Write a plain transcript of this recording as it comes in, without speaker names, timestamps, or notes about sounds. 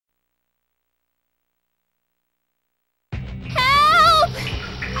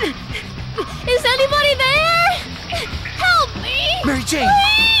Jane!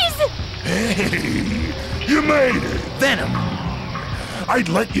 Please! Hey, you made it! Venom! I'd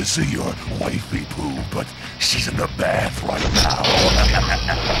let you see your wifey poo, but she's in the bath right now.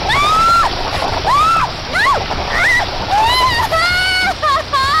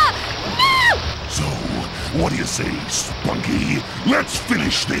 So, what do you say, Spunky? Let's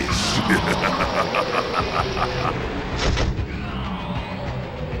finish this!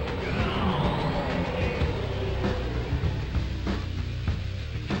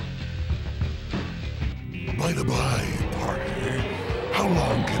 By the by, partner, how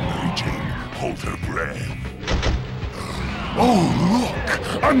long can Mary Jane hold her breath? Oh,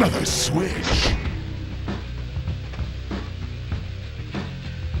 look! Another switch!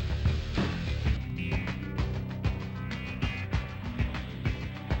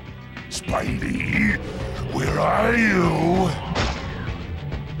 Spidey, where are you?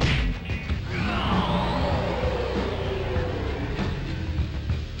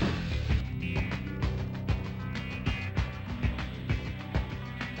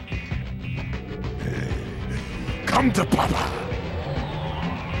 Come to Papa!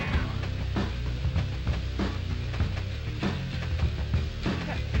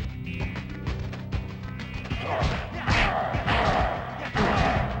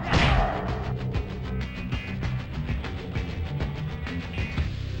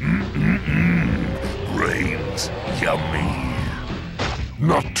 Brains, yummy.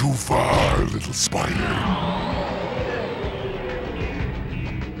 Not too far, little spider.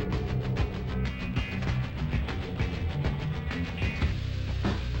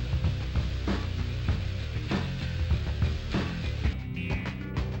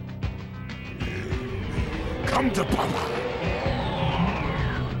 Come to Papa!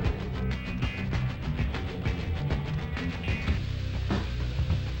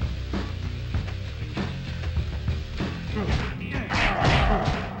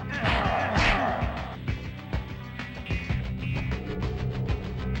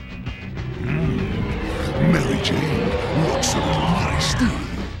 Mary Jane looks a little thirsty.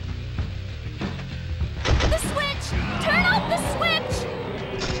 The switch! Turn off the switch!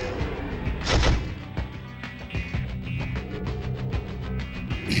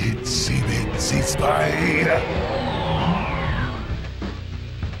 Itsy bitsy spider.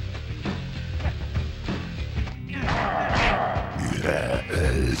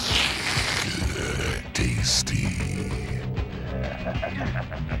 Yes. Tasty.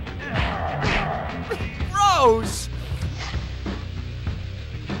 Rose!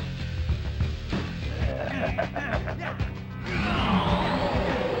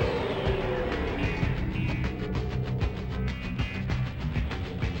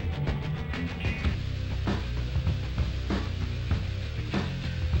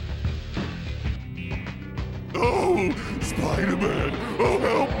 Oh, Spider-Man! Oh,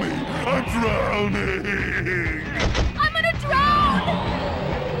 help me! I'm drowning! I'm gonna drown!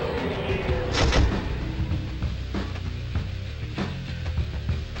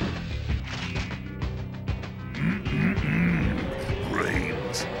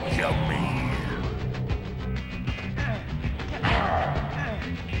 Brains, yummy.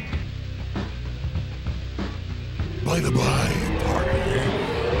 By the by, partner,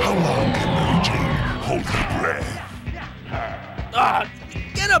 how long can Mary Jane hold her breath? Ah,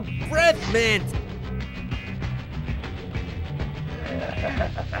 get a breath, mint!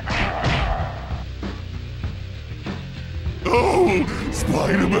 Oh,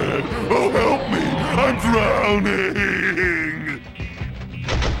 Spider-Man! Oh, help me! I'm drowning!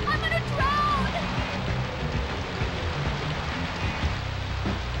 I'm gonna drown!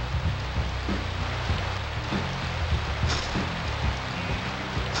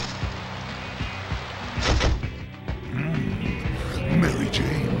 Mary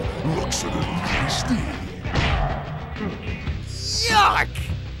Jane looks a little tasty. Yuck!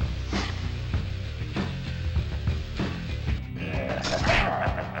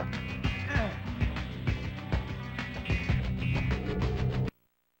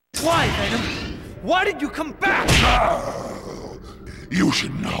 Why, Venom? Why did you come back? Oh, you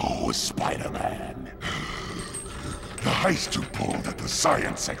should know, Spider-Man. The heist you pulled at the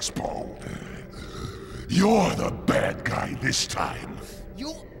Science Expo. You're the bad guy this time.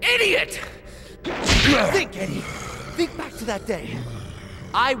 You idiot! Think, Eddie. Think back to that day.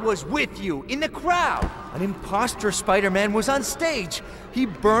 I was with you in the crowd. An imposter Spider-Man was on stage. He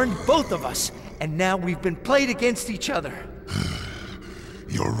burned both of us, and now we've been played against each other.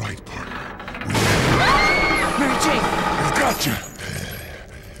 You're right, partner. Mary Jane! I've got you.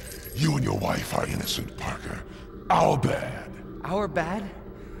 You and your wife are innocent, Parker. Our bad. Our bad?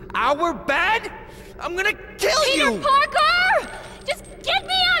 Our bad? I'm gonna kill Peter you! Parker! Just get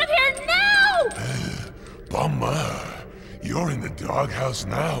me out of here now! Bummer. You're in the doghouse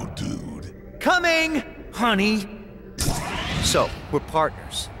now, dude. Coming, honey. So, we're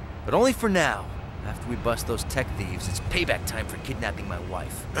partners, but only for now. After we bust those tech thieves, it's payback time for kidnapping my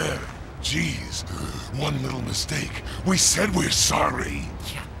wife. Jeez, one little mistake. We said we're sorry.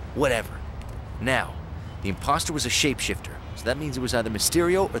 Yeah, whatever. Now, the imposter was a shapeshifter, so that means it was either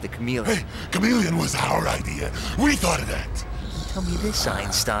Mysterio or the Chameleon. Hey, Chameleon was our idea. We thought of that. Tell me this,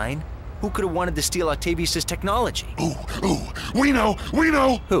 Einstein. Who could have wanted to steal Octavius' technology? Ooh, we know!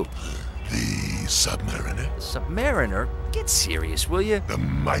 Who? The Submariner. Submariner? Get serious, will you? The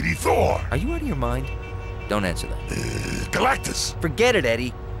mighty Thor. Are you out of your mind? Don't answer that. Galactus. Forget it,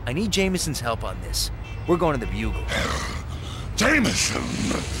 Eddie. I need Jameson's help on this. We're going to the Bugle. Jameson.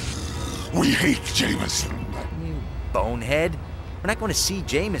 We hate Jameson. You bonehead. We're not going to see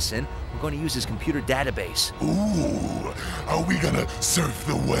Jameson. We're going to use his computer database. Ooh, are we gonna surf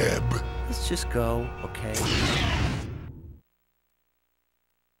the web? Let's just go, okay?